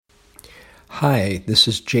Hi, this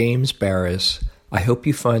is James Baraz. I hope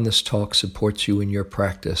you find this talk supports you in your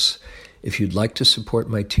practice. If you'd like to support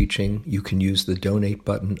my teaching, you can use the donate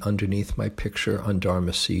button underneath my picture on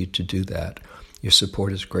Dharma Seed to do that. Your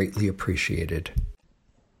support is greatly appreciated.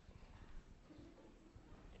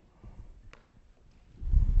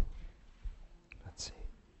 Let's see.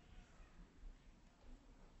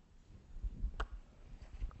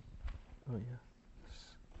 Oh, yeah.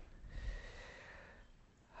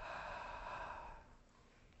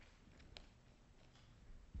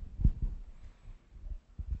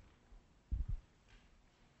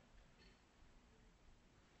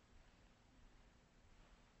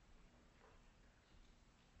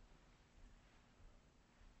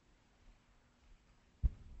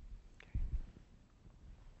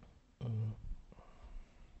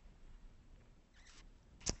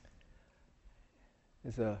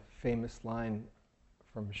 There's a famous line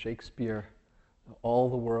from Shakespeare, "All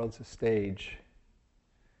the world's a stage,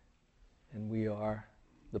 and we are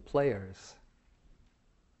the players."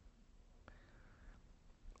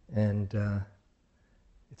 And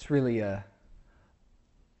it's really a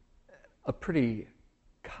pretty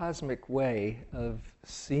cosmic way of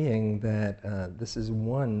seeing that this is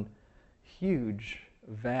one huge,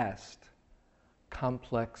 vast,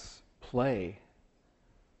 complex play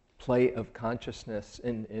of consciousness.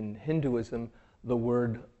 In Hinduism, the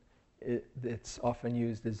word that's often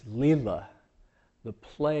used is lila, the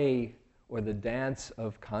play or the dance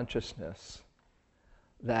of consciousness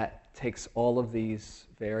that takes all of these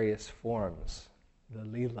various forms, the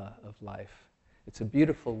lila of life. It's a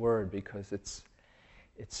beautiful word because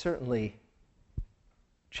it certainly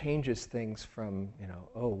changes things from,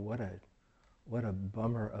 oh, what a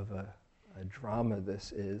bummer of a drama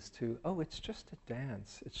this is, to, oh, it's just a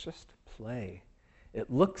dance, it's just a play. It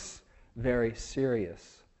looks very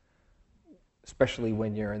serious, especially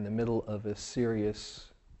when you're in the middle of a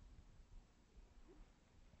serious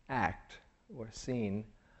act or scene,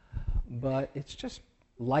 but it's just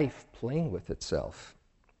life playing with itself.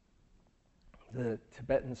 The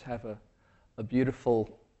Tibetans have a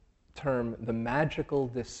beautiful term, the magical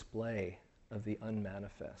display of the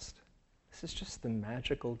unmanifest. This is just the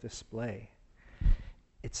magical display.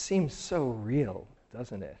 It seems so real,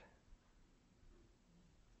 doesn't it?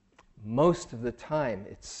 Most of the time,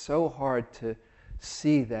 it's so hard to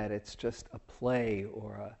see that it's just a play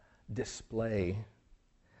or a display.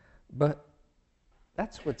 But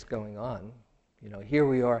that's what's going on. Here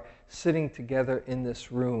we are sitting together in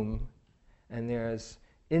this room, and there's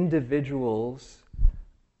individuals,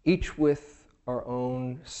 each with our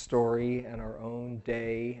own story and our own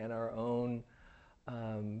day and our own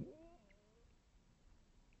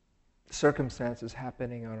circumstances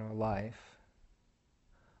happening in our life.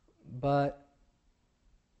 But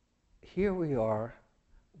here we are,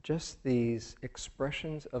 just these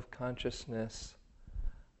expressions of consciousness,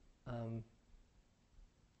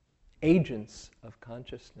 agents of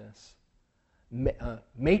consciousness,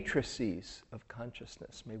 matrices of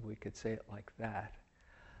consciousness, maybe we could say it like that,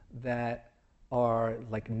 that are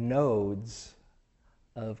like nodes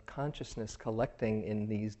of consciousness collecting in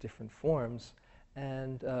these different forms,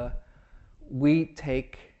 and we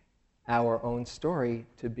take our own story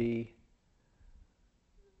to be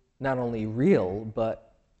not only real,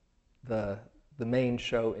 but the main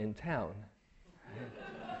show in town.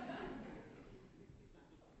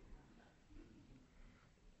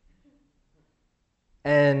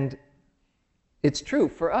 And it's true,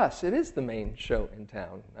 for us, it is the main show in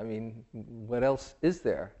town. I mean, what else is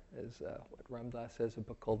there? Is what Ram Dass says, a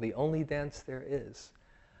book called The Only Dance There Is.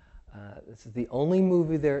 This is the only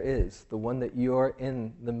movie there is, the one that you're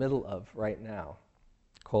in the middle of right now,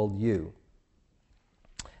 called You.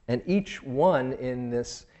 And each one in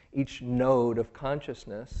this, each node of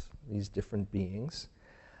consciousness, these different beings,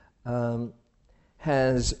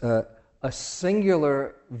 has a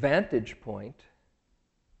singular vantage point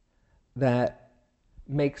that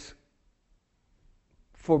makes,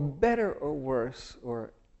 for better or worse,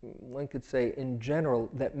 or one could say in general,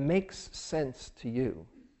 that makes sense to you.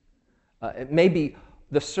 It may be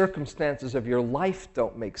the circumstances of your life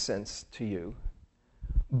don't make sense to you,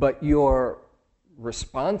 but your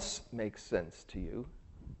response makes sense to you,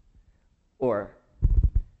 or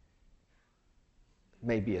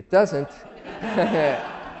maybe it doesn't.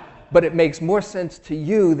 But it makes more sense to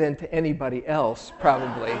you than to anybody else,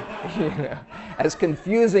 probably. As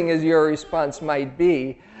confusing as your response might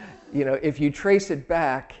be, if you trace it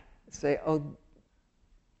back, say, oh,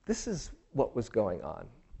 this is what was going on.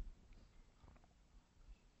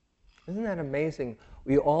 Isn't that amazing?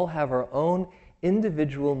 We all have our own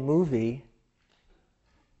individual movie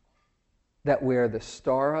that we're the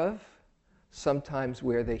star of, sometimes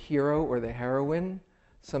we're the hero or the heroine,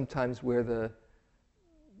 sometimes we're the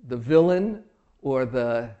villain or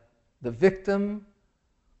the victim,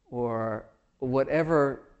 or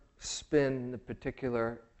whatever spin the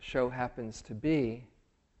particular show happens to be,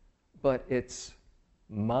 but it's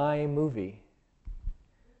my movie.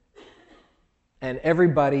 And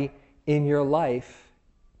everybody in your life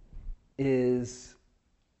is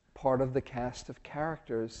part of the cast of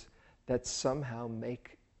characters that somehow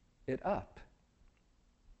make it up.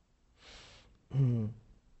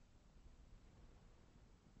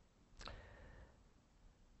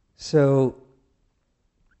 So,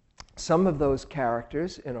 some of those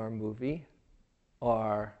characters in our movie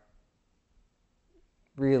are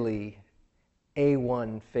really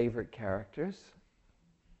A1 favorite characters.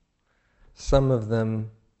 Some of them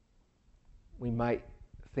we might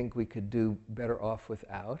think we could do better off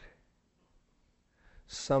without.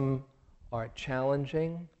 Some are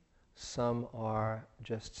challenging, some are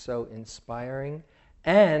just so inspiring,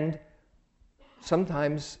 and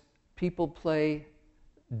sometimes people play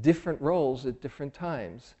different roles at different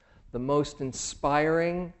times. The most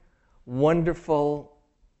inspiring, wonderful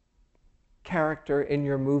character in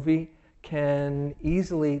your movie can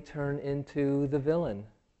easily turn into the villain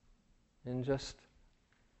in just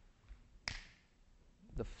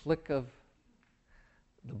the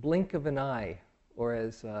blink of an eye. Or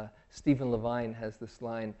as Stephen Levine has this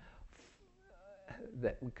line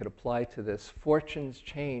that we could apply to this: fortunes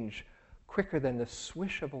change quicker than the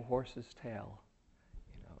swish of a horse's tail.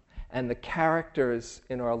 And the characters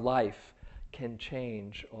in our life can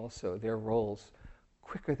change also, their roles,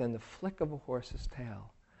 quicker than the flick of a horse's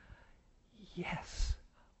tail. Yes,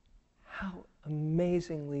 how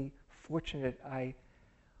amazingly fortunate I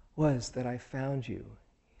was that I found you.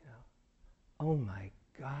 Oh my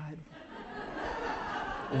God.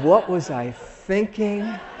 What was I thinking?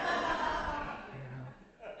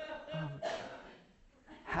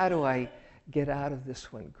 How do I get out of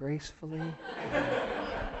this one gracefully?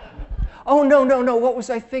 Oh, no, what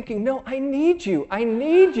was I thinking? No, I need you.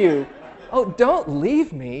 Oh, don't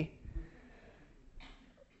leave me.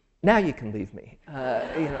 Now you can leave me.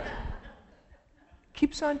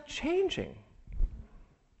 Keeps on changing.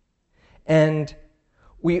 And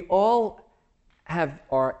we all have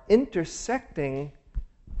our intersecting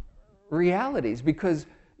realities because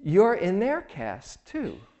you're in their cast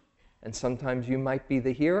too. And sometimes you might be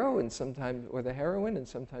the hero and sometimes, or the heroine, and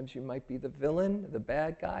sometimes you might be the villain, the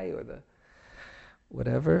bad guy, or the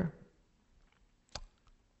whatever.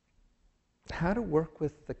 How to work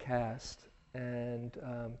with the cast and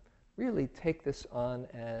really take this on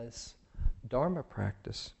as Dharma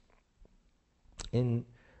practice. In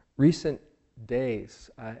recent days,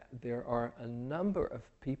 there are a number of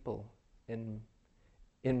people in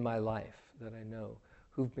my life that I know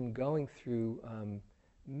who've been going through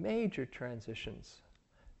major transitions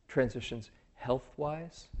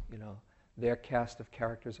health-wise. Their cast of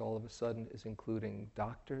characters all of a sudden is including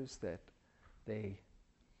doctors that they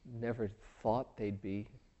never thought they'd be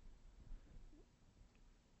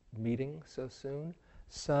meeting so soon.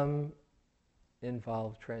 Some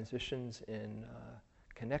involve transitions in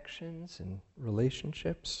connections and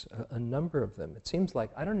relationships, a number of them. It seems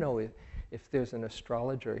like, I don't know if there's an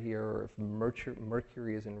astrologer here or if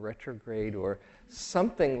Mercury is in retrograde or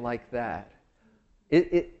something like that.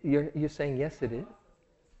 You're saying yes, it is?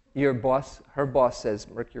 Her boss says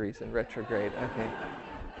Mercury's in retrograde. Okay,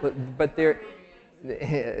 but they're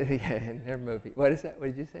in their movie. What is that? What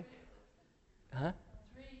did you say? Huh?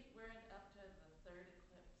 We're up to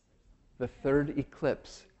the third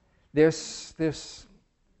eclipse or something. The third eclipse. There's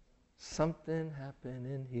something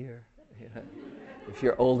happening here. If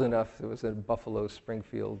you're old enough, there was a Buffalo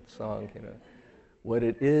Springfield song. What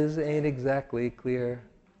it is ain't exactly clear,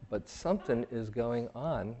 but something is going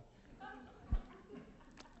on.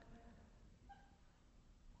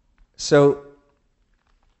 So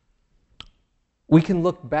we can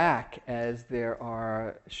look back as there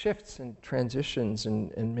are shifts and transitions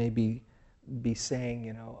and maybe be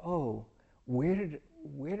saying, oh, where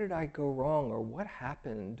did I go wrong, or what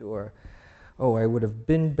happened, or oh, I would have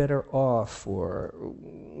been better off, or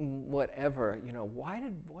whatever. Why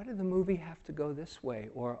did the movie have to go this way?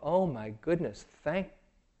 Or oh my goodness, thank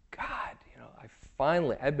God,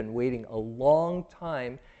 I've been waiting a long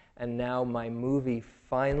time, and now my movie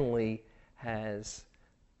finally has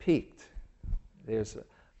peaked. There's a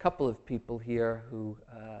couple of people here who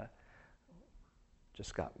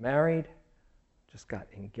just got married, just got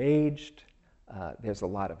engaged. There's a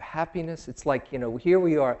lot of happiness. It's like, here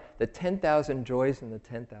we are, the 10,000 joys and the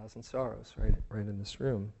 10,000 sorrows, right in this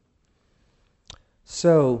room.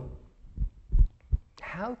 So,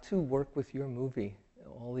 how to work with your movie,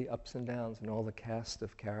 all the ups and downs and all the cast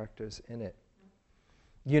of characters in it.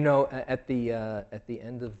 You know, at the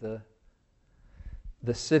end of the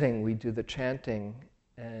sitting, we do the chanting,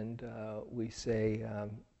 and we say,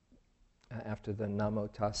 after the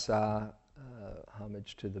Namo Tassa,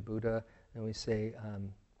 homage to the Buddha, and we say,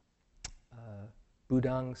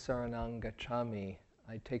 Buddhang Saranang Gacchami,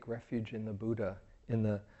 I take refuge in the Buddha, in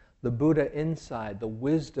the Buddha inside, the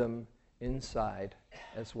wisdom inside,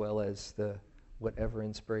 as well as the whatever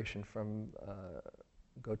inspiration from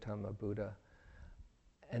Gautama Buddha.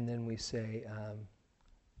 And then we say,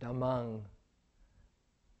 Dhammang,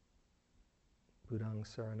 Buddhang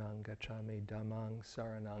Saranang Gacchami, Dhammang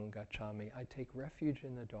Saranang Gacchami. I take refuge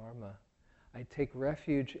in the Dharma. I take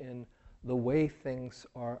refuge in the way things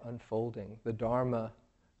are unfolding. The Dharma,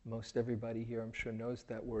 most everybody here I'm sure knows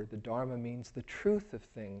that word. The Dharma means the truth of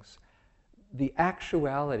things, the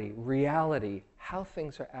actuality, reality, how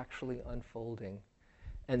things are actually unfolding.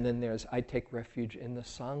 And then there's, I take refuge in the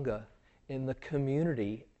Sangha, in the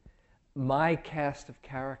community, my cast of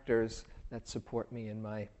characters that support me in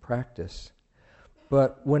my practice.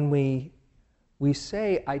 But when we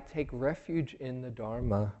say, I take refuge in the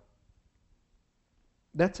Dharma,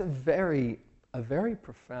 that's a very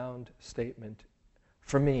profound statement,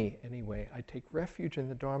 for me anyway. I take refuge in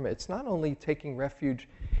the Dharma. It's not only taking refuge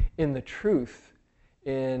in the truth,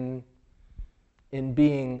 in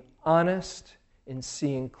being honest, in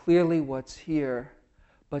seeing clearly what's here,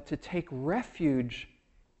 but to take refuge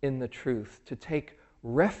in the truth, to take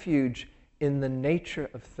refuge in the nature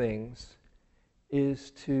of things,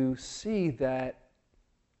 is to see that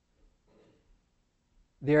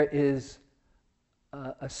there is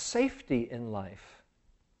a safety in life.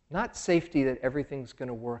 Not safety that everything's going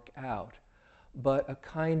to work out, but a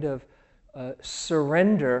kind of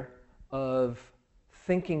surrender of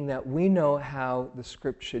thinking that we know how the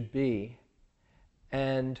script should be,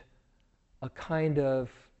 and a kind of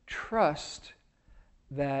trust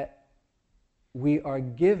that we are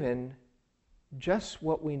given just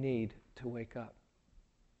what we need to wake up.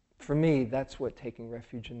 For me, that's what taking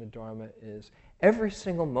refuge in the Dharma is. Every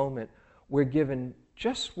single moment, we're given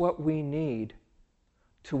just what we need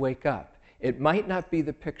to wake up. It might not be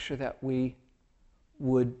the picture that we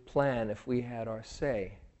would plan if we had our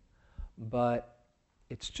say, but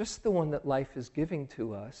it's just the one that life is giving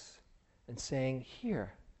to us and saying,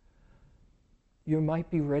 here, you might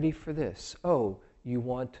be ready for this. Oh, you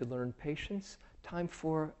want to learn patience? Time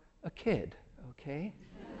for a kid, okay?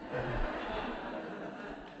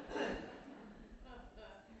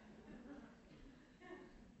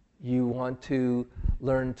 You want to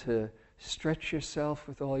learn to stretch yourself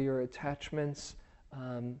with all your attachments.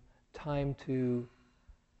 Time to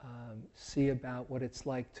see about what it's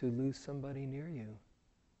like to lose somebody near you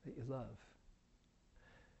that you love.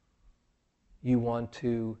 You want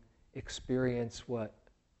to experience what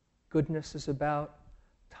goodness is about.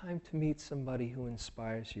 Time to meet somebody who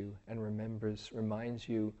inspires you and reminds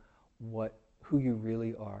you who you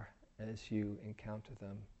really are as you encounter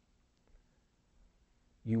them.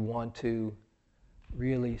 You want to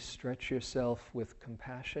really stretch yourself with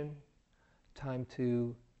compassion. Time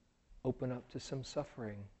to open up to some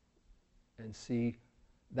suffering and see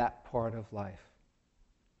that part of life.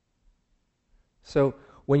 So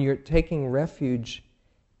when you're taking refuge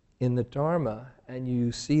in the Dharma and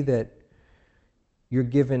you see that you're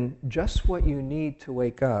given just what you need to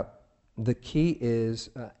wake up, the key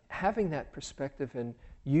is having that perspective and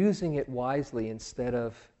using it wisely instead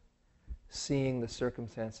of seeing the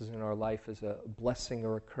circumstances in our life as a blessing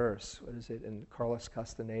or a curse. What is it in Carlos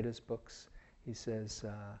Castaneda's books? He says,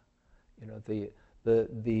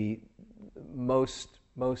 the most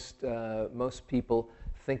people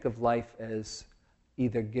think of life as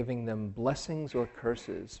either giving them blessings or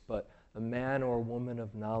curses, but a man or woman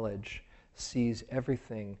of knowledge sees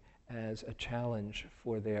everything as a challenge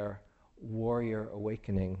for their warrior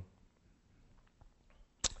awakening.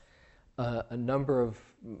 A number of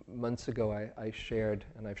months ago, I shared,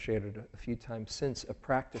 and I've shared it a few times since, a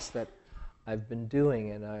practice that I've been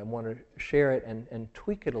doing, and I want to share it and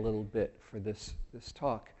tweak it a little bit for this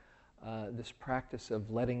talk. This practice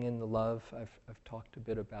of letting in the love, I've talked a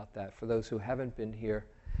bit about that. For those who haven't been here,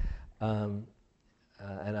 and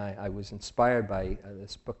I was inspired by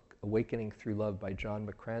this book, Awakening Through Love by John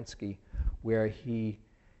McCransky, where he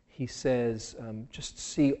says, just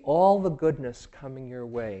see all the goodness coming your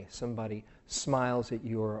way. Somebody smiles at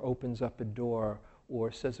you or opens up a door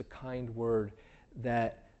or says a kind word,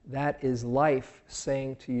 that is life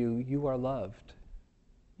saying to you, you are loved.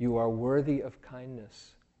 You are worthy of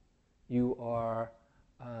kindness. You are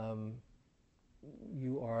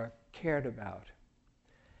cared about.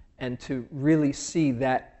 and to really see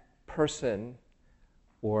that person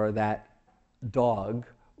or that dog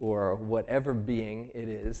or whatever being it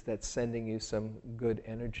is that's sending you some good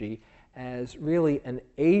energy as really an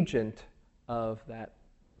agent of that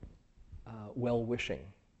well-wishing.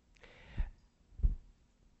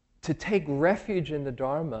 To take refuge in the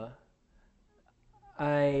Dharma,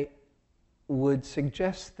 I would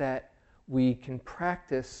suggest that we can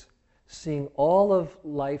practice seeing all of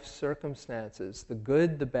life's circumstances, the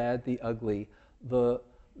good, the bad, the ugly, the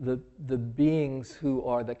beings who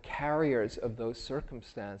are the carriers of those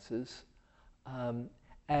circumstances,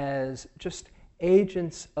 as just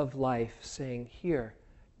agents of life saying, here,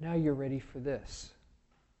 now you're ready for this.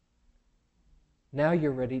 Now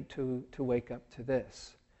you're ready to wake up to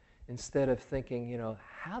this. Instead of thinking,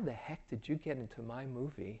 how the heck did you get into my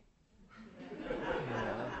movie?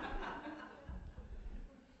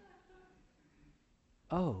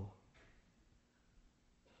 Oh,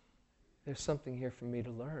 there's something here for me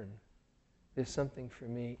to learn. There's something for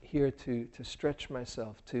me here to stretch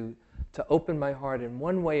myself, to open my heart in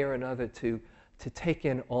one way or another, to take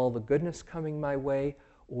in all the goodness coming my way,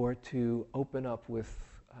 or to open up with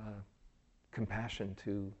compassion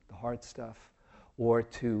to the hard stuff, or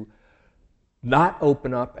to not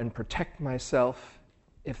open up and protect myself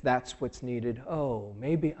if that's what's needed. Oh,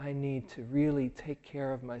 maybe I need to really take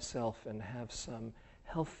care of myself and have some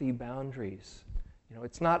healthy boundaries.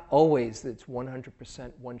 It's not always that it's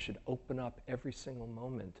 100% one should open up every single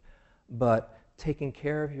moment, but taking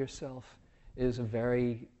care of yourself is a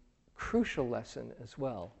very crucial lesson as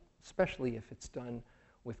well, especially if it's done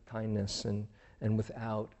with kindness and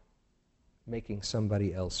without making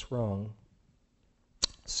somebody else wrong.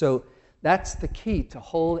 So that's the key, to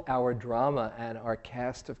hold our drama and our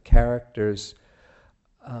cast of characters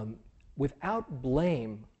without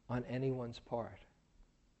blame on anyone's part.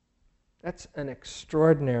 That's an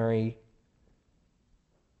extraordinary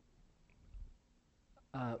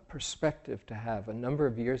perspective to have. A number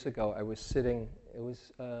of years ago, I was sitting,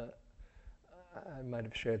 I might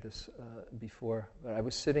have shared this before, but I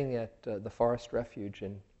was sitting at the Forest Refuge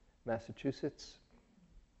in Massachusetts.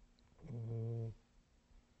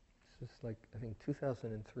 This is like, I think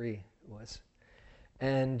 2003 it was.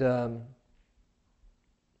 And,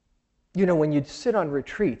 when you sit on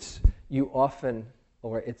retreats, you often,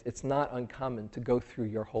 or it's not uncommon to go through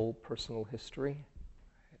your whole personal history.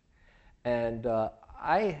 And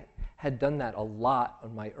I had done that a lot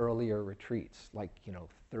on my earlier retreats, like,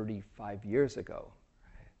 35 years ago,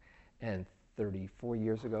 and 34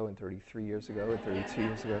 years ago, and 33 years ago, and 32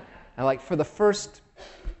 years ago. And like for the first,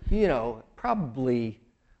 probably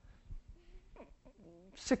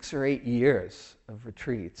 6 or 8 years of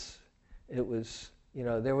retreats, it was,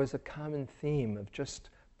 there was a common theme of just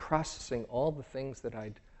processing all the things that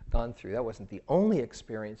I'd gone through. That wasn't the only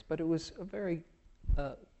experience, but it was a very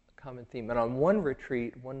common theme. And on one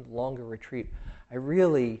retreat, one longer retreat, I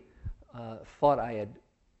really thought I had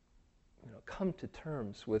come to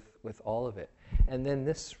terms with all of it. And then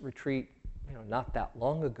this retreat, not that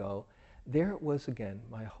long ago, there it was again,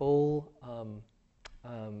 my whole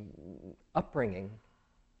upbringing.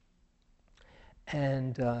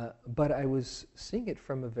 And but I was seeing it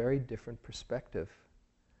from a very different perspective.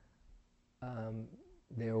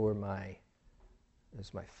 There was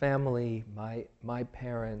my family, my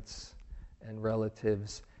parents and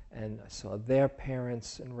relatives, and I saw their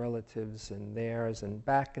parents and relatives and theirs, and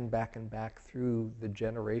back and back and back through the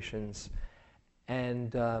generations.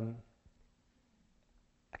 And I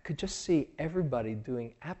could just see everybody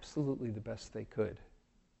doing absolutely the best they could.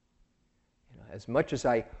 As much as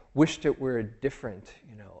I wished it were different,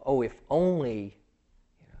 oh, if only,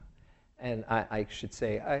 And I should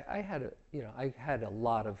say I had a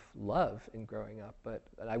lot of love in growing up, but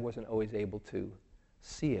I wasn't always able to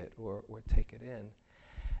see it or take it in.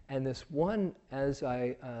 And this one, as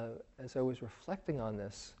I was reflecting on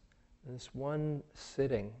this one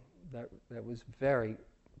sitting that was very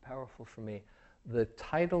powerful for me, the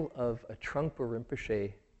title of a Trungpa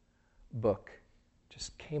Rinpoche book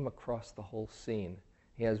just came across the whole scene.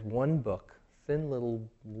 He has one book, thin little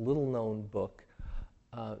known book,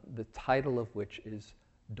 the title of which is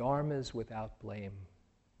Dharmas Without Blame.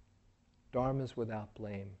 Dharmas Without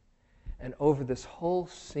Blame. And over this whole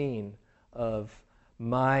scene of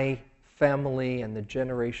my family and the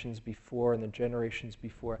generations before and the generations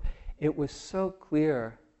before, it was so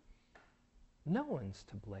clear, no one's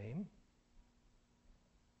to blame.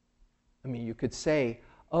 I mean, you could say,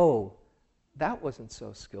 oh, that wasn't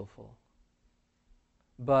so skillful.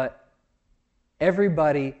 But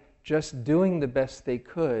everybody just doing the best they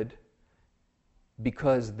could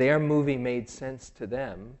because their movie made sense to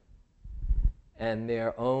them, and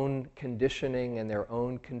their own conditioning and their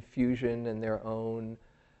own confusion and their own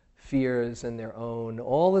fears and their own,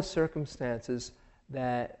 all the circumstances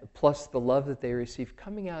that, plus the love that they receive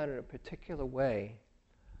coming out in a particular way,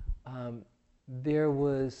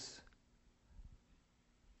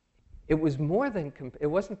 it was more than, it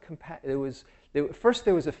wasn't, first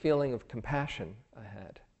there was a feeling of compassion I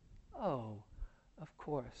had. Oh, of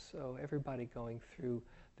course, so everybody going through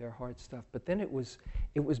their hard stuff. But then it was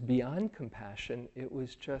beyond compassion. It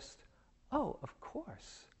was just, oh, of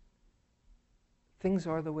course. Things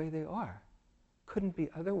are the way they are. Couldn't be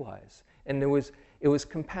otherwise. And it was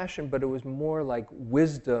compassion, but it was more like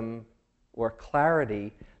wisdom or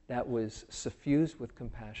clarity that was suffused with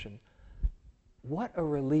compassion. What a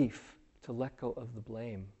relief to let go of the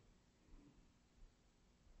blame.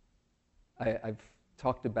 I've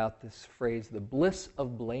talked about this phrase, the bliss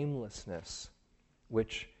of blamelessness,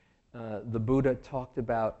 which the Buddha talked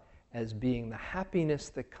about as being the happiness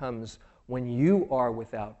that comes when you are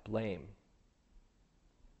without blame.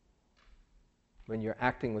 When you're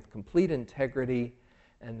acting with complete integrity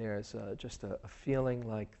and there's just a feeling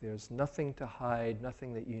like there's nothing to hide,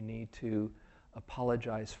 nothing that you need to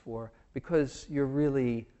apologize for, because you're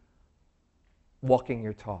really walking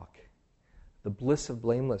your talk. The bliss of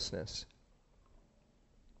blamelessness.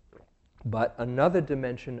 But another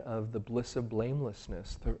dimension of the bliss of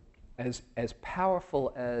blamelessness, as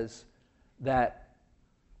powerful as that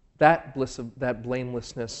bliss of that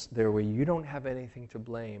blamelessness there, where you don't have anything to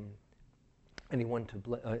blame,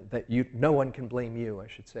 no one can blame you, I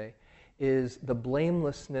should say, is the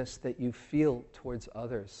blamelessness that you feel towards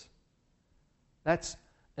others. That's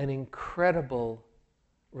an incredible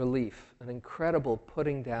relief, an incredible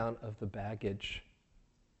putting down of the baggage.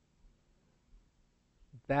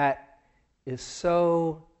 That is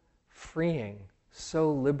so freeing,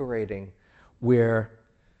 so liberating, where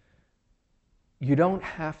you don't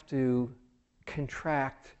have to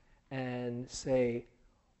contract and say,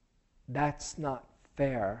 that's not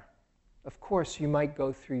fair. Of course, you might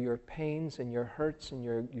go through your pains and your hurts and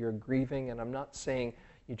your grieving, and I'm not saying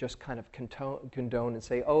you just kind of condone and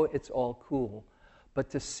say, oh, it's all cool. But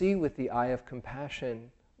to see with the eye of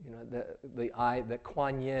compassion, the eye that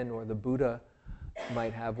Kuan Yin or the Buddha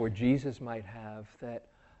might have, or Jesus might have, that,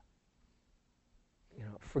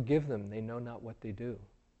 forgive them, they know not what they do.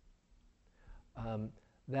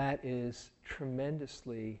 That is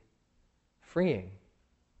tremendously freeing.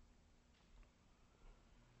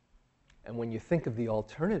 And when you think of the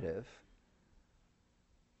alternative,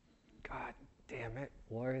 God damn it,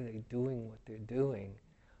 why are they doing what they're doing?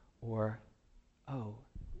 Or, oh,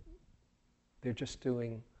 they're just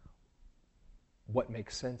doing what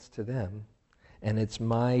makes sense to them. And it's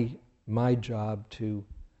my job to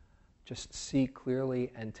just see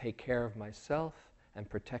clearly and take care of myself and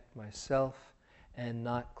protect myself and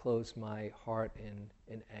not close my heart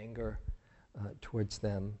in anger towards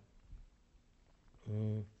them.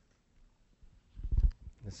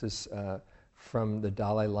 This is from the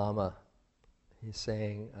Dalai Lama. He's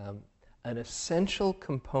saying, an essential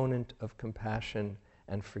component of compassion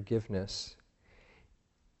and forgiveness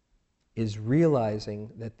is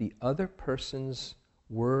realizing that the other person's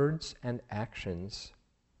words and actions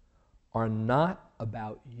are not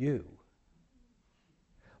about you,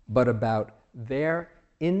 but about their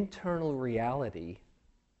internal reality,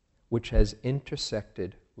 which has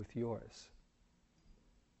intersected with yours.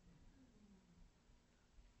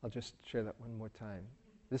 I'll just share that one more time.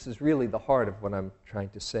 This is really the heart of what I'm trying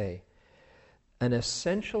to say. An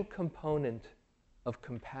essential component of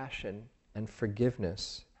compassion and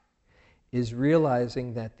forgiveness is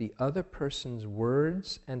realizing that the other person's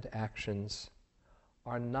words and actions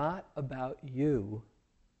are not about you,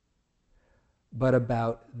 but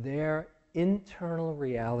about their internal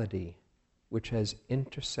reality, which has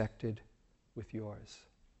intersected with yours.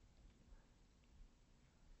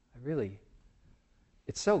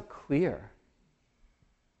 It's so clear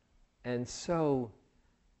and so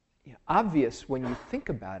obvious when you think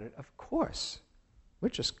about it. Of course, we're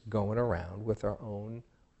just going around with our own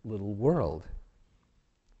little world.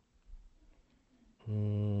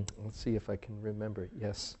 Let's see if I can remember.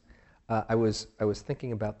 Yes, I was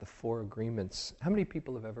thinking about the Four Agreements. How many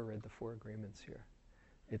people have ever read the Four Agreements here?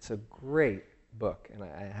 It's a great book, and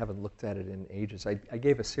I haven't looked at it in ages. I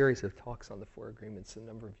gave a series of talks on the Four Agreements a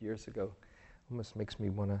number of years ago. Almost makes me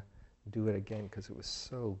want to do it again because it was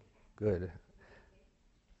so good.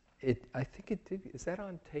 I think it did. Is that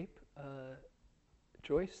on tape,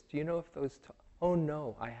 Joyce? Do you know if those? Oh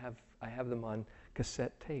no, I have them on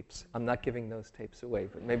cassette tapes. I'm not giving those tapes away,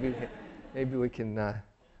 but maybe we can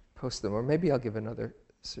post them, or maybe I'll give another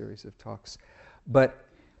series of talks. But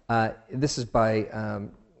This is by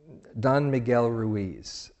Don Miguel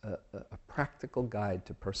Ruiz, a practical guide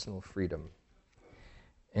to personal freedom.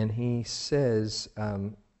 And he says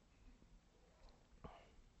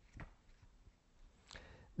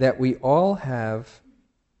that we all have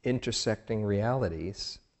intersecting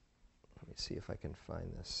realities. Let me see if I can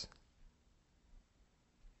find this.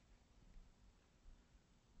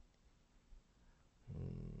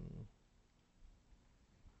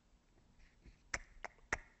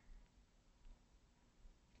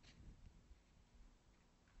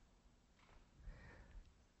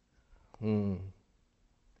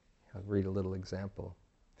 I'll read a little example.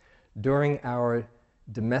 During our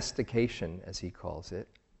domestication, as he calls it,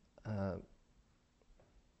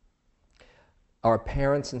 our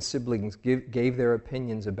parents and siblings gave their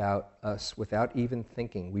opinions about us without even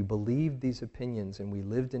thinking. We believed these opinions and we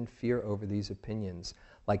lived in fear over these opinions,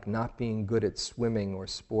 like not being good at swimming or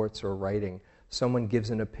sports or writing. Someone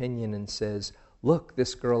gives an opinion and says, "Look,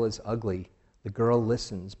 this girl is ugly." The girl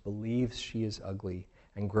listens, believes she is ugly,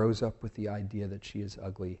 and grows up with the idea that she is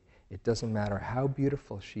ugly. It doesn't matter how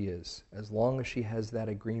beautiful she is. As long as she has that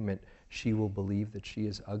agreement, she will believe that she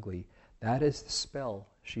is ugly. That is the spell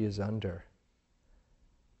she is under.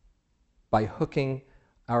 By hooking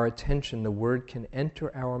our attention, the word can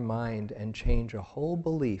enter our mind and change a whole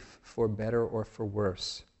belief for better or for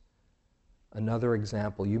worse. Another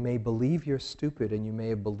example, you may believe you're stupid, and you may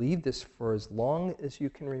have believed this for as long as you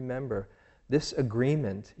can remember. This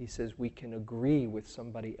agreement, he says, we can agree with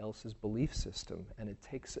somebody else's belief system, and it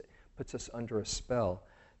puts us under a spell.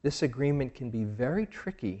 This agreement can be very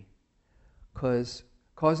tricky,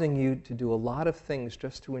 causing you to do a lot of things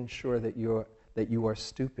just to ensure that you are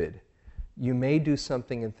stupid. You may do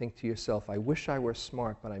something and think to yourself, I wish I were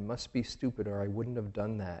smart, but I must be stupid or I wouldn't have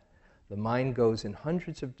done that. The mind goes in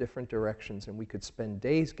hundreds of different directions, and we could spend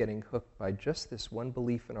days getting hooked by just this one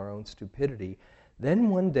belief in our own stupidity. Then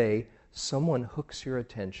one day, someone hooks your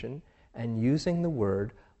attention and, using the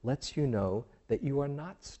word, lets you know that you are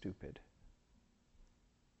not stupid.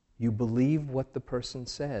 You believe what the person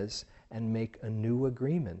says and make a new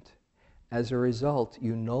agreement. As a result,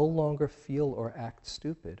 you no longer feel or act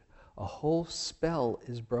stupid. A whole spell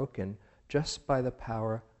is broken just by the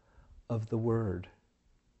power of the word.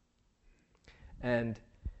 And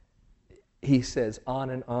he says on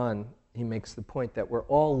and on, he makes the point that we're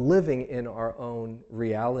all living in our own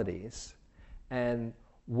realities. And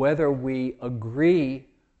whether we agree,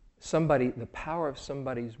 the power of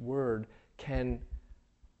somebody's word can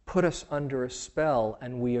put us under a spell,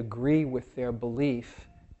 and we agree with their belief,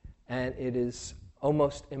 and it is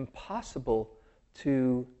almost impossible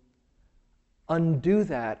to undo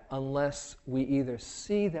that unless we either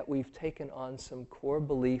see that we've taken on some core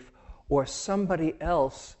belief, or somebody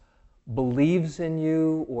else believes in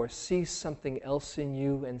you or sees something else in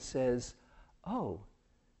you and says, oh,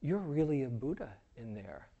 you're really a Buddha in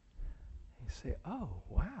there. You say, oh,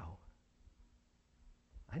 wow,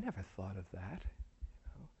 I never thought of that.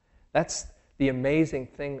 That's the amazing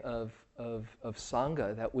thing of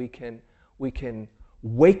Sangha, that we can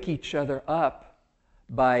wake each other up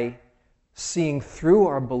by seeing through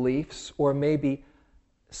our beliefs, or maybe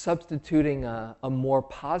substituting a more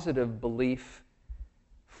positive belief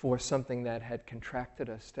for something that had contracted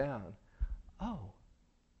us down. Oh,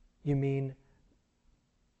 you mean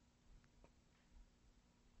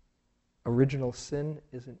original sin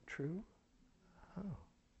isn't true? Oh,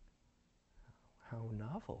 how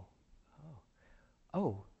novel.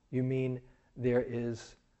 Oh, you mean there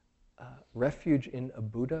is refuge in a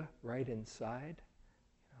Buddha right inside?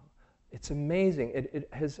 It's amazing. It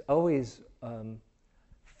has always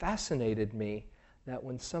fascinated me that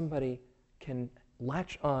when somebody can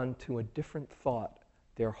latch on to a different thought,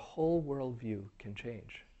 their whole worldview can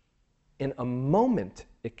change. In a moment,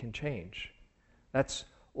 it can change. That's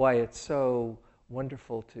why it's so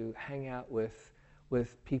wonderful to hang out with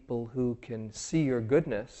people who can see your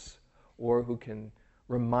goodness, or who can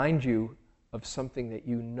remind you of something that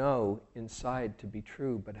you know inside to be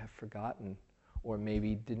true but have forgotten, or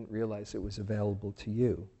maybe didn't realize it was available to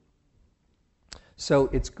you. So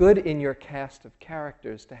it's good in your cast of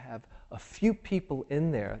characters to have a few people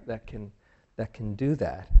in there that can do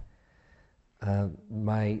that.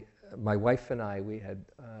 My wife and I, we had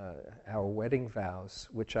our wedding vows,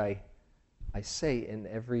 which I say in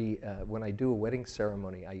every when I do a wedding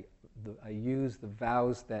ceremony, I use the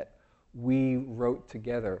vows that we wrote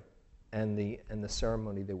together and the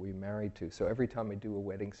ceremony that we married to. So every time I do a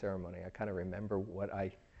wedding ceremony, I kind of remember what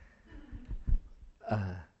I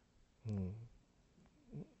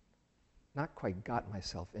not quite got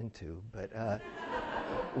myself into, but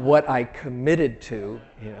what I committed to,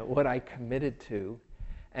 what I committed to.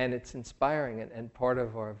 And it's inspiring, and part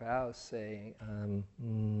of our vows saying,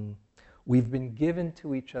 we've been given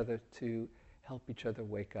to each other to help each other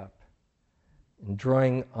wake up. And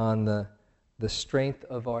drawing on the strength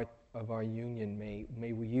of our union,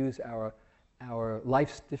 may we use our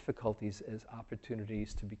life's difficulties as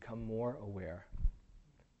opportunities to become more aware.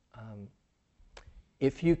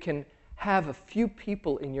 If you can have a few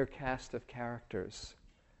people in your cast of characters,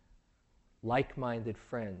 like-minded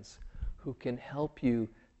friends, who can help you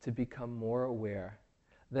to become more aware,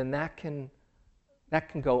 then that can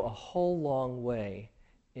go a whole long way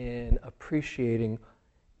in appreciating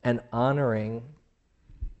and honoring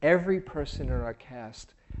every person in our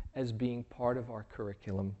cast as being part of our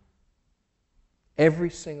curriculum. Every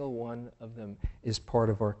single one of them is part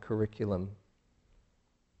of our curriculum.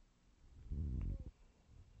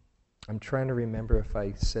 I'm trying to remember if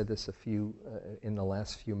I said this in the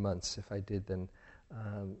last few months. If I did, then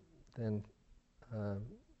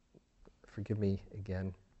forgive me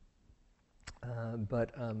again. I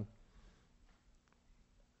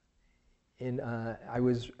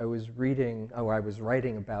was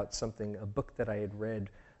writing about something, a book that I had read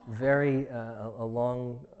a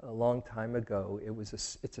long time ago.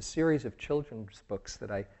 It's a series of children's books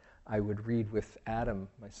that I would read with Adam,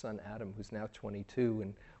 my son Adam, who's now 22,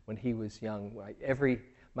 and when he was young. One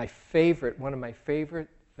of my favorite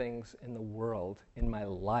things in the world, in my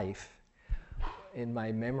life, in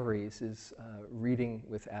my memories, is reading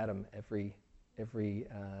with Adam every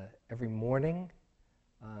morning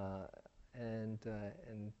and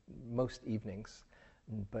most evenings.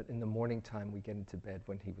 But in the morning time, we get into bed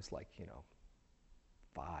when he was like,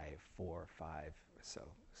 4 or 5 or so.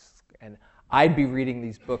 And I'd be reading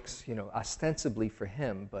these books, ostensibly for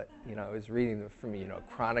him, but, I was reading them for me,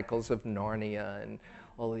 Chronicles of Narnia and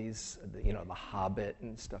all these, The Hobbit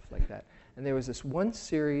and stuff like that. And there was this one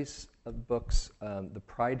series of books, the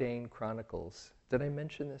Prydain Chronicles. Did I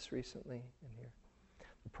mention this recently in here?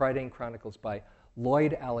 The Prydain Chronicles by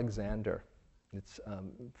Lloyd Alexander. It's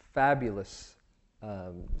fabulous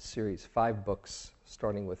series, 5 books,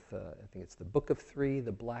 starting with, I think it's the Book of Three,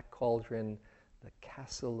 the Black Cauldron, the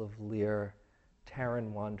Castle of Lear,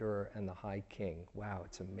 Taran Wanderer, and the High King. Wow,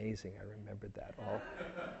 it's amazing. I remembered that all.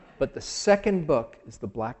 But the second book is the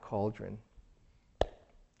Black Cauldron.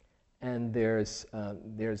 And there's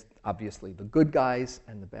obviously the good guys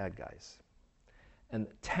and the bad guys. And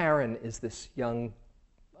Taran is this young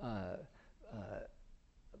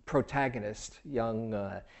protagonist.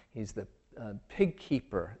 He's the pig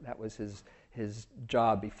keeper. That was his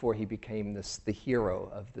job before he became the hero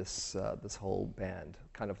of this whole band,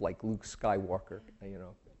 kind of like Luke Skywalker,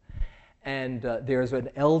 And there's an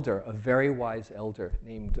elder, a very wise elder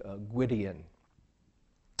named Gwydion.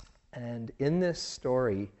 And in this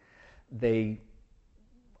story, they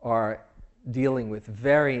are dealing with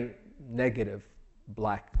very negative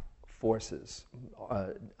black forces,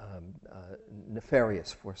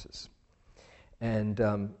 nefarious forces. And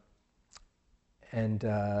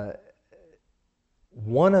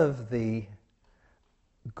one of the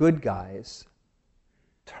good guys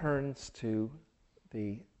turns to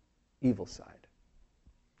the evil side.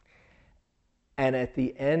 And at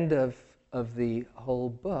the end of the whole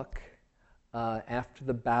book, after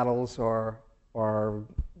the battles are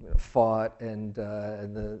fought and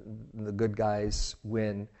the good guys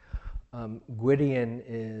win, Gwydion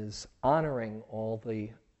is honoring all the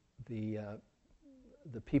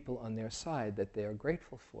people on their side that they are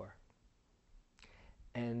grateful for.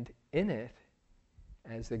 And in it,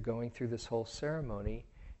 as they're going through this whole ceremony,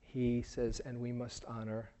 he says, and we must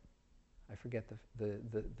honor, I forget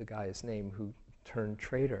the guy's name who turned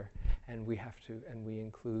traitor, and we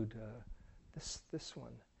include this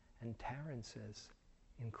one. And Taran says,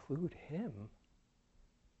 include him?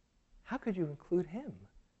 How could you include him?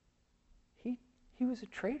 He was a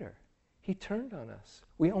traitor. He turned on us.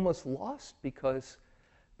 We almost lost because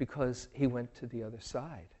he went to the other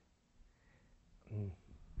side.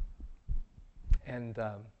 And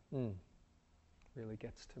really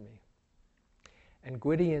gets to me. And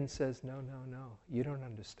Gwydion says, no, you don't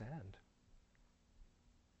understand.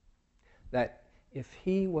 That if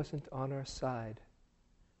he wasn't on our side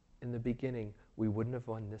in the beginning, we wouldn't have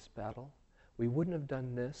won this battle. We wouldn't have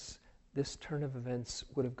done this. This turn of events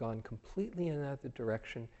would have gone completely in another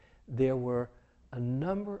direction. There were a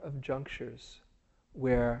number of junctures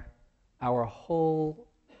where our whole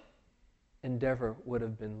endeavor would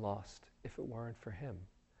have been lost if it weren't for him.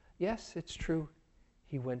 Yes, it's true,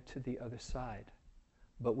 he went to the other side,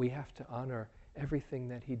 but we have to honor everything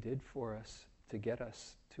that he did for us to get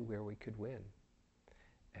us to where we could win.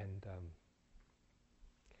 And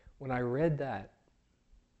when I read that,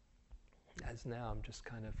 as now I'm just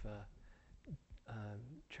kind of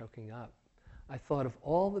choking up. I thought of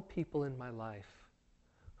all the people in my life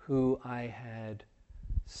who I had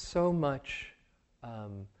so much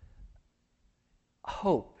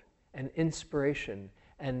hope and inspiration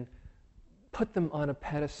and put them on a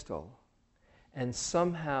pedestal and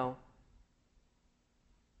somehow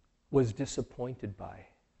was disappointed by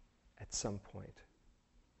at some point.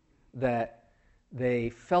 That they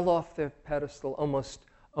fell off their pedestal.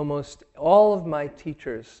 Almost all of my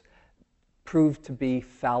teachers proved to be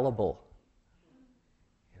fallible.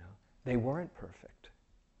 They weren't perfect.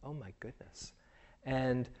 Oh my goodness.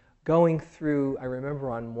 And going through, I remember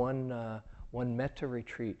on one metta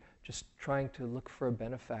retreat, just trying to look for a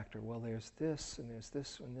benefactor. Well, there's this, and there's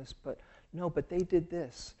this, and this, but they did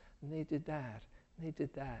this, and they did that, and they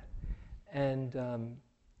did that. And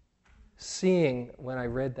seeing, when I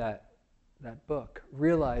read that book,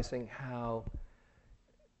 realizing how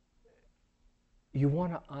you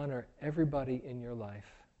want to honor everybody in your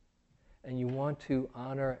life, and you want to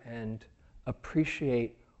honor and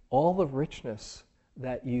appreciate all the richness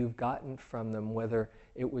that you've gotten from them, whether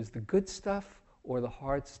it was the good stuff or the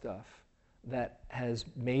hard stuff that has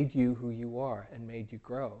made you who you are and made you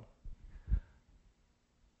grow.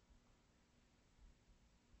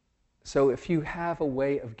 So if you have a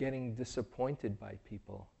way of getting disappointed by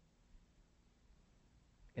people,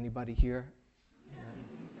 anybody here? Yeah.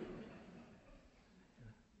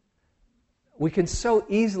 We can so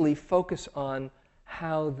easily focus on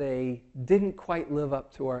how they didn't quite live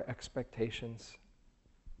up to our expectations.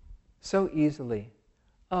 So easily.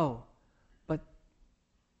 Oh,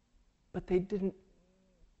 but they didn't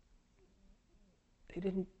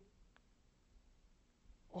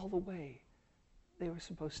all the way. They were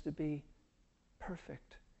supposed to be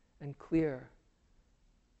perfect and clear.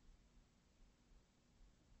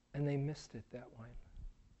 And they missed it that way.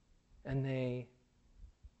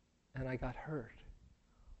 And I got hurt,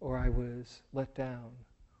 or I was let down,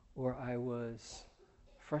 or I was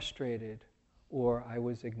frustrated, or I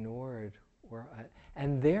was ignored,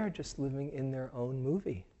 and they're just living in their own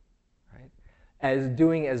movie, right? As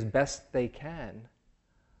doing as best they can,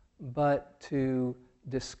 but to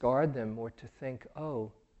discard them or to think,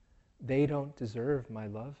 oh, they don't deserve my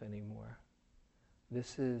love anymore.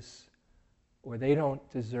 Or they don't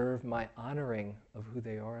deserve my honoring of who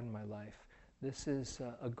they are in my life. This is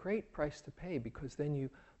a great price to pay, because then you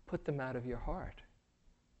put them out of your heart.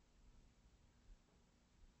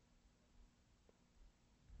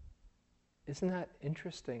 Isn't that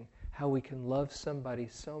interesting, how we can love somebody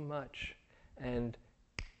so much and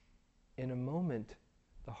in a moment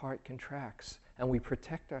the heart contracts and we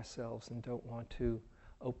protect ourselves and don't want to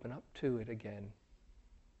open up to it again.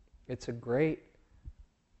 It's a great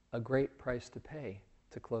price to pay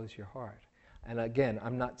to close your heart. And again,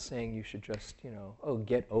 I'm not saying you should just,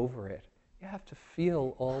 get over it. You have to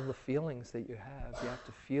feel all the feelings that you have. You have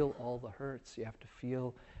to feel all the hurts. You have to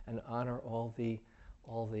feel and honor all the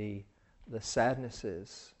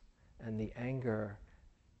sadnesses and the anger,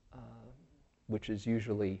 which is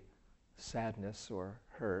usually sadness or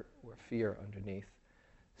hurt or fear underneath.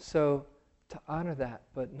 So to honor that,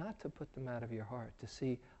 but not to put them out of your heart, to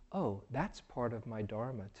see, oh, that's part of my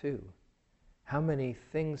dharma too. How many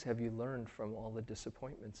things have you learned from all the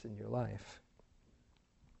disappointments in your life?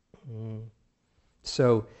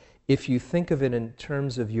 So if you think of it in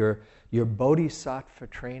terms of your bodhisattva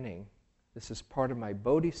training, this is part of my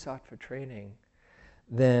bodhisattva training,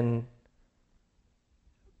 then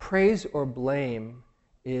praise or blame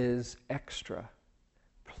is extra.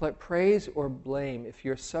 Praise or blame, if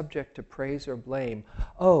you're subject to praise or blame,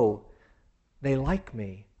 oh, they like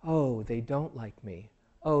me, oh, they don't like me,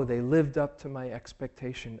 oh, they lived up to my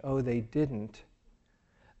expectation, oh, they didn't,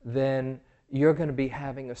 then you're going to be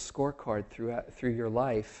having a scorecard through your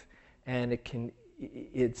life, and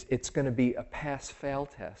it's going to be a pass-fail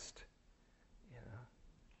test.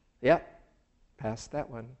 Yep, passed that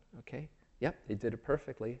one, okay. Yep, they did it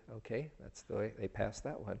perfectly, okay, that's the way they passed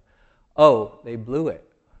that one. Oh, they blew it.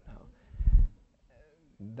 No.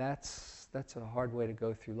 That's a hard way to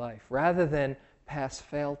go through life. Rather than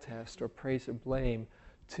pass-fail test or praise or blame,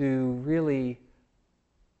 to really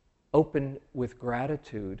open with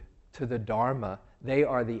gratitude to the Dharma. They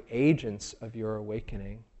are the agents of your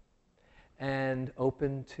awakening. And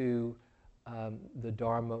open to the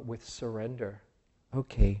Dharma with surrender.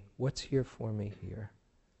 Okay, what's here for me here?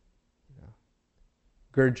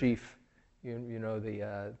 Gurdjieff, you know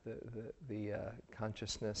the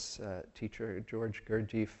consciousness teacher, George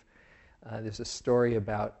Gurdjieff. There's a story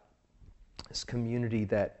about this community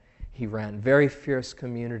that he ran, very fierce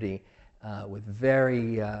community, with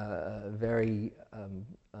very,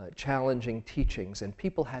 challenging teachings, and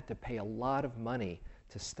people had to pay a lot of money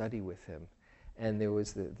to study with him. And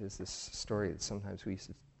there's this story that sometimes we used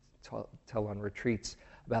to tell on retreats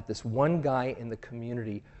about this one guy in the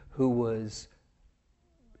community who was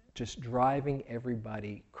just driving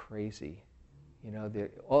everybody crazy.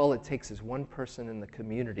 All it takes is one person in the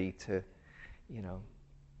community to,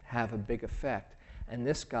 have a big effect. And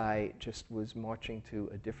this guy just was marching to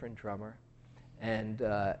a different drummer, and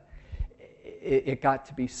it got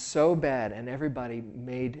to be so bad, and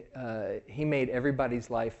he made everybody's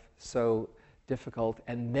life so difficult,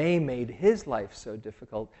 and they made his life so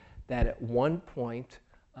difficult that at one point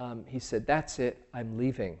he said, "That's it, I'm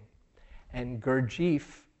leaving." And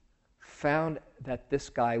Gurdjieff found that this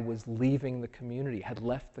guy was leaving the community, had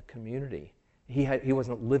left the community. He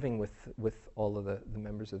wasn't living with all of the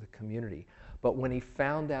members of the community. But when he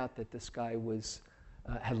found out that this guy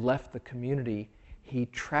had left the community, he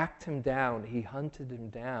tracked him down, he hunted him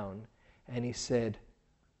down, and he said,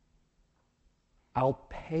 "I'll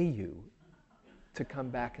pay you to come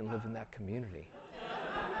back and live in that community."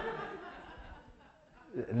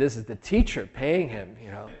 And this is the teacher paying him,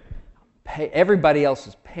 everybody else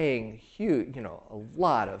is paying huge, a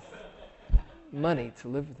lot of money to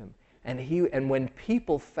live with him. And when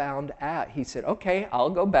people found out, he said, "Okay,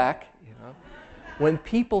 I'll go back." When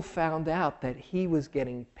people found out that he was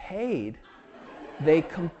getting paid, they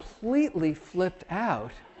completely flipped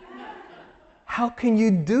out. "How can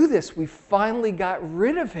you do this? We finally got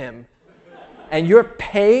rid of him, and you're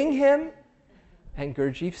paying him?" And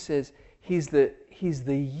Gurdjieff says, he's the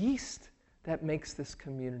yeast that makes this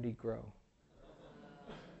community grow.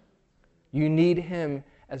 You need him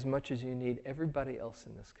as much as you need everybody else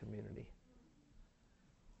in this community.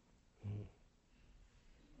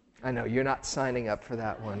 I know, you're not signing up for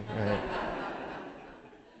that one, right?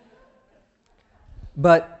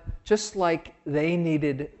 But just like they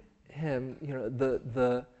needed him,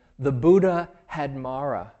 the Buddha had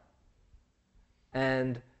Mara,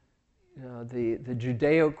 and the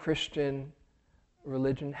Judeo-Christian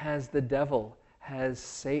religion has the devil, has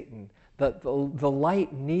Satan. The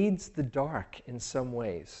light needs the dark in some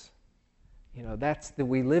ways.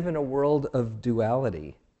 We live in a world of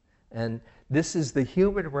duality. And this is the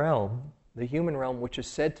human realm which is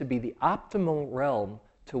said to be the optimal realm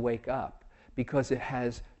to wake up, because it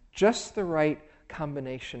has just the right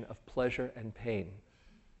combination of pleasure and pain.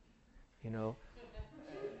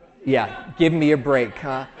 Yeah, give me a break,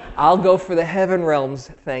 huh? I'll go for the heaven realms,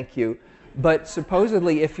 thank you. But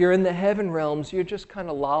supposedly, if you're in the heaven realms, you're just kind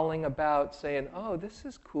of lolling about saying, "Oh, this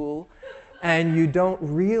is cool," and you don't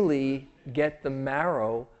really get the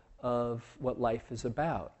marrow of what life is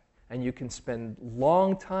about. And you can spend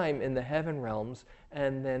long time in the heaven realms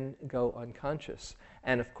and then go unconscious.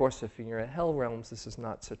 And of course, if you're in hell realms, this is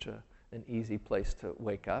not such an easy place to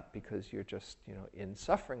wake up, because you're just in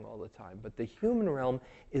suffering all the time. But the human realm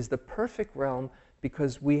is the perfect realm,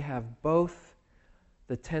 because we have both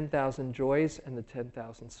the 10,000 joys and the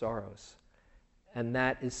 10,000 sorrows. And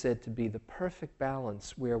that is said to be the perfect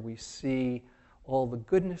balance, where we see all the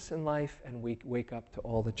goodness in life and we wake up to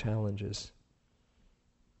all the challenges.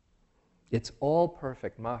 It's all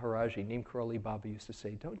perfect. Maharaji, Neem Karoli Baba used to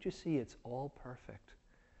say, "Don't you see, it's all perfect?"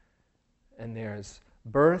 And there's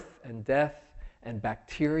birth and death and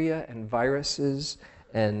bacteria and viruses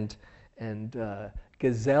and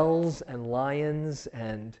gazelles and lions,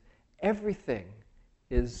 and everything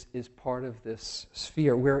is part of this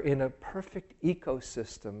sphere. We're in a perfect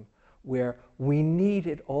ecosystem where we need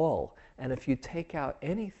it all. And if you take out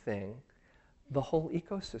anything, the whole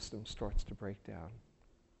ecosystem starts to break down.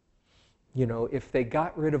 If they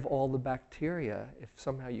got rid of all the bacteria, if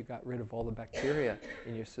somehow you got rid of all the bacteria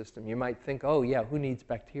in your system, you might think, "Oh yeah, who needs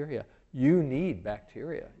bacteria?" You need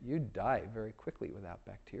bacteria. You die very quickly without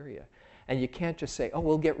bacteria. And you can't just say, "Oh,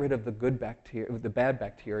 we'll get rid of the good bacteria, the bad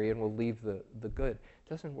bacteria, and we'll leave the good." It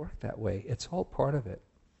doesn't work that way. It's all part of it.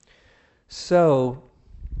 So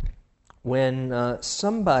when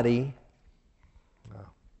somebody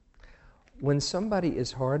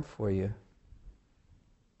is hard for you,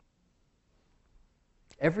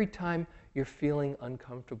 every time you're feeling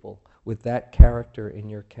uncomfortable with that character in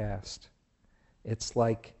your cast, it's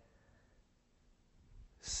like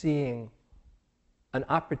seeing an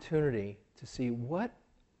opportunity to see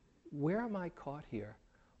where am I caught here?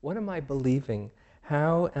 What am I believing?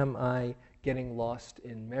 How am I getting lost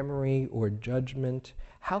in memory or judgment?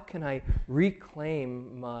 How can I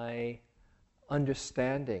reclaim my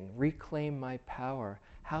understanding, reclaim my power?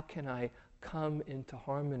 How can I come into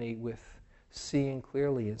harmony with seeing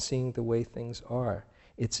clearly and seeing the way things are?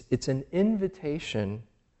 It's an invitation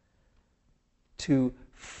to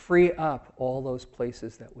free up all those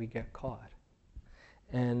places that we get caught.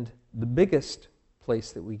 And the biggest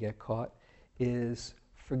place that we get caught is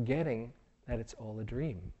forgetting that it's all a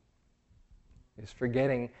dream. Is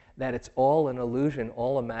forgetting that it's all an illusion,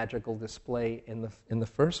 all a magical display in the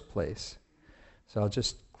first place. So I'll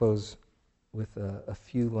just close with a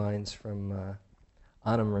few lines from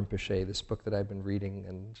Anam Rinpoche, this book that I've been reading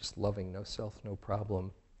and just loving, No Self, No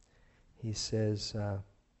Problem. He says,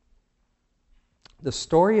 the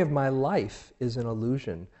story of my life is an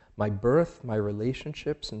illusion. My birth, my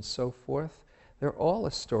relationships, and so forth, they're all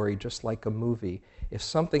a story just like a movie. If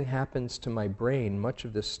something happens to my brain, much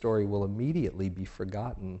of this story will immediately be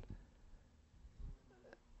forgotten.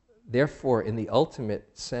 Therefore, in the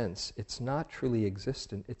ultimate sense, it's not truly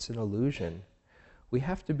existent, it's an illusion. We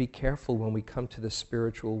have to be careful when we come to the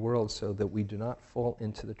spiritual world so that we do not fall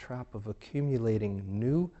into the trap of accumulating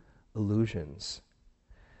new illusions.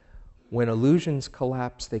 When illusions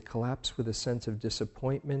collapse, they collapse with a sense of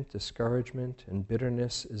disappointment, discouragement, and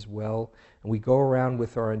bitterness as well. And we go around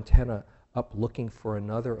with our antenna up looking for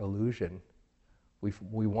another illusion.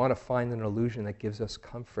 We want to find an illusion that gives us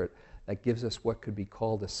comfort, that gives us what could be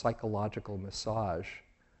called a psychological massage.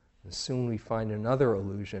 And soon we find another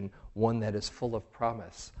illusion, one that is full of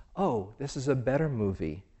promise. Oh, this is a better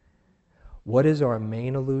movie. What is our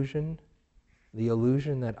main illusion? The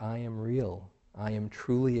illusion that I am real. I am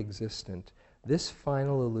truly existent. This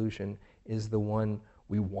final illusion is the one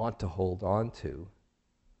we want to hold on to.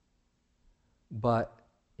 But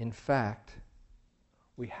in fact,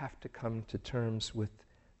 we have to come to terms with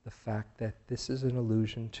the fact that this is an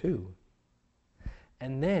illusion too.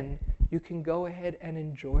 And then you can go ahead and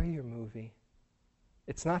enjoy your movie.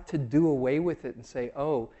 It's not to do away with it and say,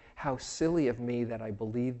 oh, how silly of me that I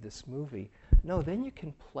believed this movie. No, then you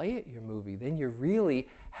can play at your movie. Then you really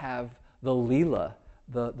have the lila,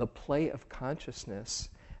 the play of consciousness,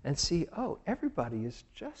 and see, oh, everybody is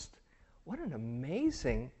just, what an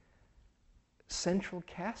amazing central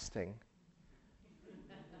casting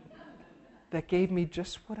that gave me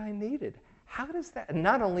just what I needed. How does that, and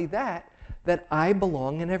not only that, that I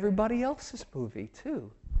belong in everybody else's movie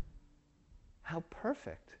too. How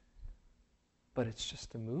perfect. But it's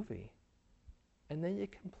just a movie. And then you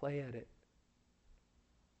can play at it.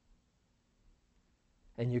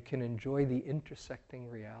 And you can enjoy the intersecting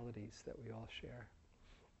realities that we all share.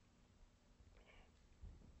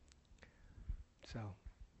 So,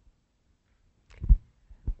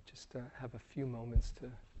 just have a few moments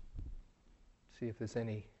to see if there's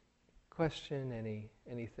any question,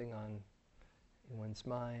 anything on in one's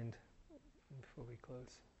mind before we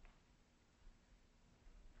close.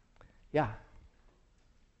 Yeah.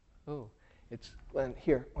 Oh, it's Glenn.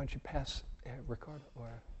 Here, why don't you pass Ricardo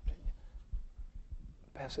or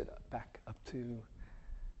pass it back up to.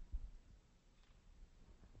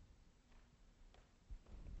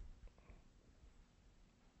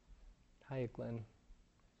 Hi, Glenn.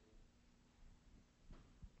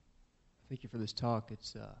 Thank you for this talk.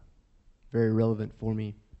 It's very relevant for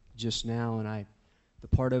me just now, and the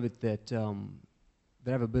part of it that I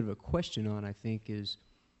have a bit of a question on, I think, is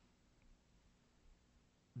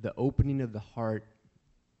the opening of the heart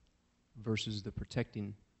versus the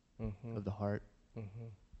protecting of the heart,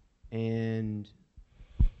 and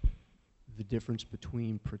the difference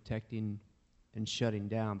between protecting and shutting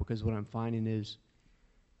down. Because what I'm finding is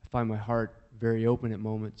I find my heart very open at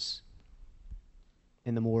moments,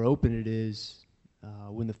 and the more open it is,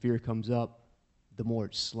 when the fear comes up, the more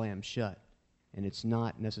it's slammed shut. And it's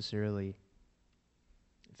not necessarily,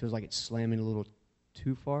 it feels like it's slamming a little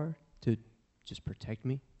too far to just protect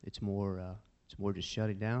me. It's more just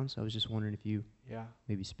shutting down. So I was just wondering if you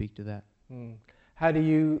maybe speak to that. How do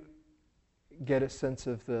you get a sense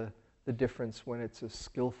of the difference when it's a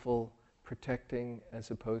skillful protecting as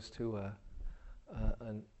opposed to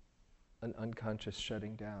an unconscious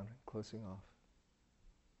shutting down, closing off?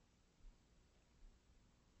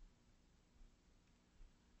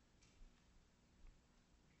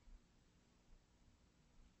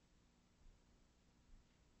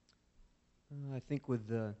 I think with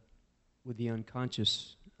the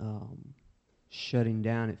unconscious shutting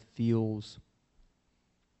down,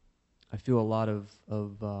 I feel a lot of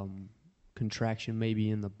contraction maybe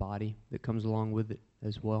in the body that comes along with it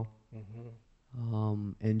as well.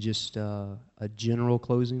 And just a general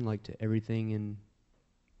closing, like to everything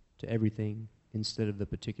instead of the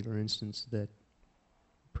particular instance that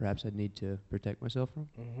perhaps I'd need to protect myself from.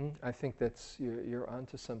 I think that's you're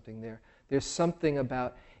onto something there. There's something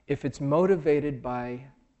about if it's motivated by,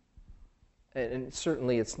 and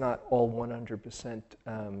certainly it's not all 100%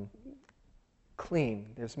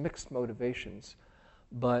 clean. There's mixed motivations,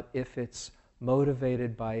 but if it's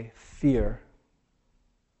motivated by fear,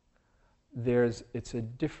 it's a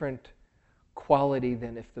different quality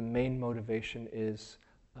than if the main motivation is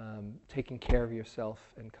taking care of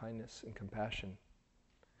yourself and kindness and compassion.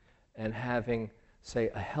 And having, say,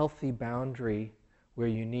 a healthy boundary where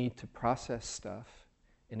you need to process stuff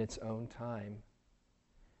in its own time,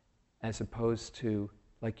 as opposed to,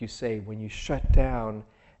 like you say, when you shut down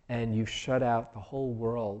and you shut out the whole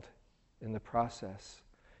world in the process.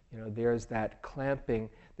 There's that clamping.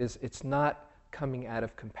 It's not coming out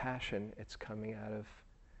of compassion. It's coming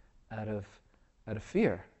out of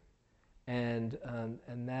fear, and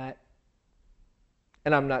that.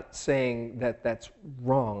 And I'm not saying that that's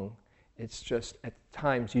wrong. It's just at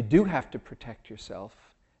times you do have to protect yourself,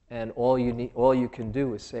 and all you can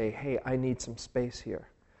do is say, "Hey, I need some space here."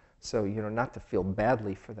 So not to feel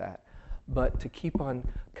badly for that, but to keep on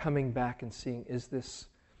coming back and seeing, is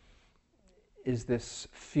this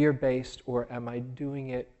fear-based, or am I doing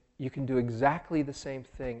it? You can do exactly the same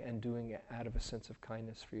thing and doing it out of a sense of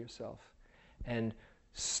kindness for yourself, and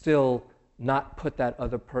still not put that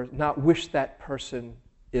other person, not wish that person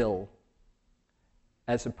ill,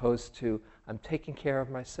 as opposed to, I'm taking care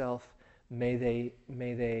of myself, may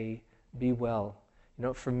they be well.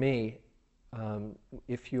 For me,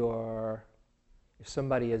 if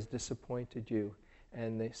somebody has disappointed you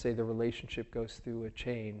and they say the relationship goes through a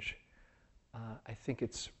change, I think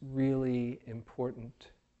it's really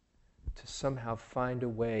important to somehow find a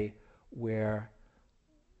way where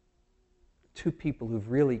two people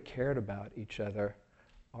who've really cared about each other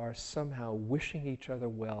are somehow wishing each other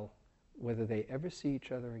well, whether they ever see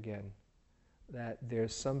each other again. That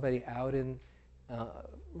there's somebody out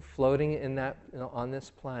floating in that, on this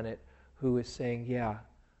planet, who is saying, "Yeah,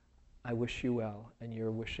 I wish you well," and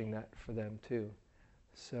you're wishing that for them too.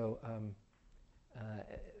 So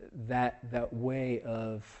that way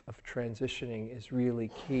of transitioning is really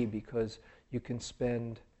key, because you can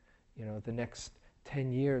spend, the next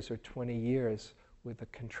 10 years or 20 years with a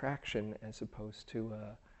contraction, as opposed to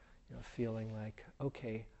feeling like,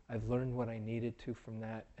 okay, I've learned what I needed to from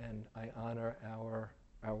that, and I honor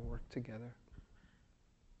our work together.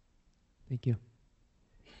 Thank you.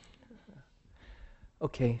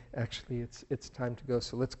 Okay, actually it's time to go,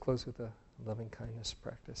 so let's close with a loving kindness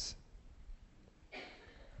practice.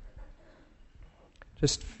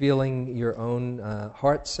 Just feeling your own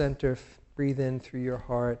heart center, breathe in through your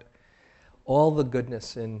heart, all the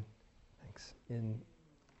goodness in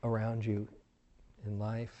around you in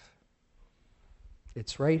life.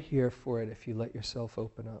 It's right here for it if you let yourself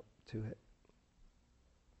open up to it.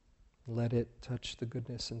 Let it touch the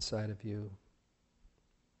goodness inside of you.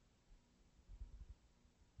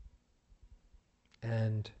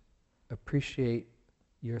 And appreciate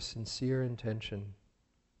your sincere intention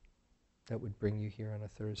that would bring you here on a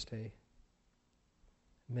Thursday.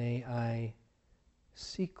 May I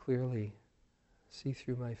see clearly, see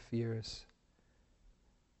through my fears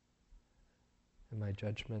and my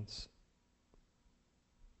judgments.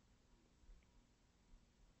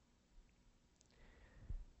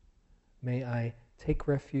 May I take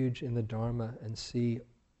refuge in the Dharma and see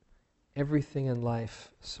everything in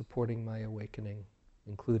life supporting my awakening,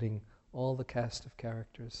 including all the cast of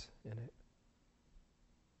characters in it.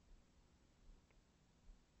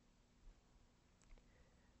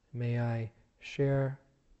 May I share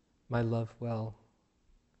my love well.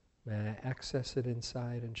 May I access it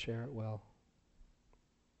inside and share it well.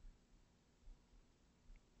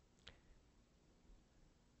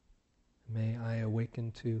 May I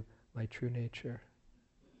awaken to my true nature,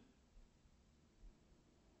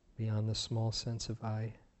 beyond the small sense of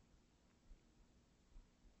I.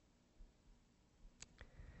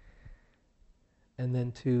 And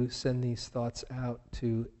then to send these thoughts out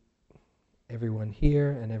to everyone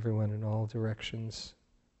here and everyone in all directions,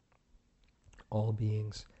 all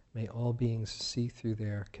beings. May all beings see through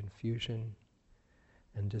their confusion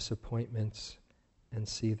and disappointments and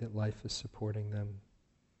see that life is supporting them.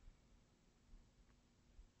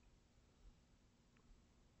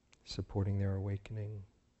 Supporting their awakening.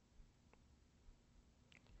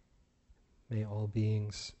 May all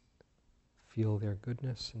beings feel their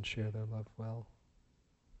goodness and share their love well.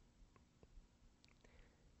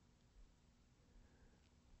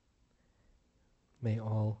 May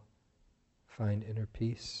all find inner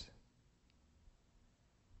peace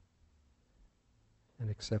and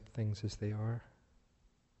accept things as they are.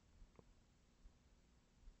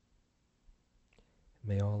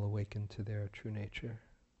 May all awaken to their true nature.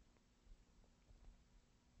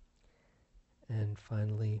 And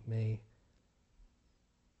finally, may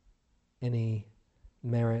any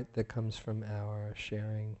merit that comes from our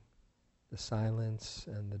sharing the silence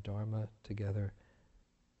and the Dharma together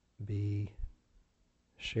be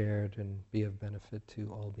shared and be of benefit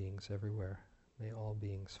to all beings everywhere. May all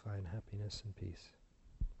beings find happiness and peace.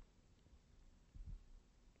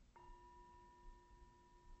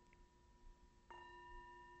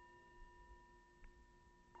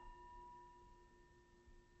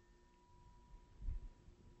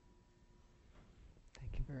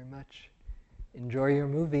 Thank you very much. Enjoy your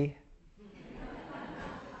movie.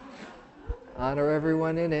 Honor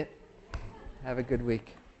everyone in it. Have a good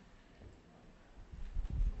week.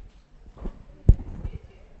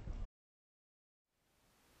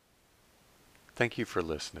 Thank you for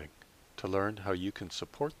listening. To learn how you can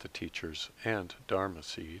support the teachers and Dharma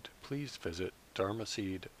Seed, please visit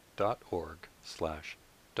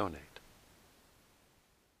dharmaseed.org/donate.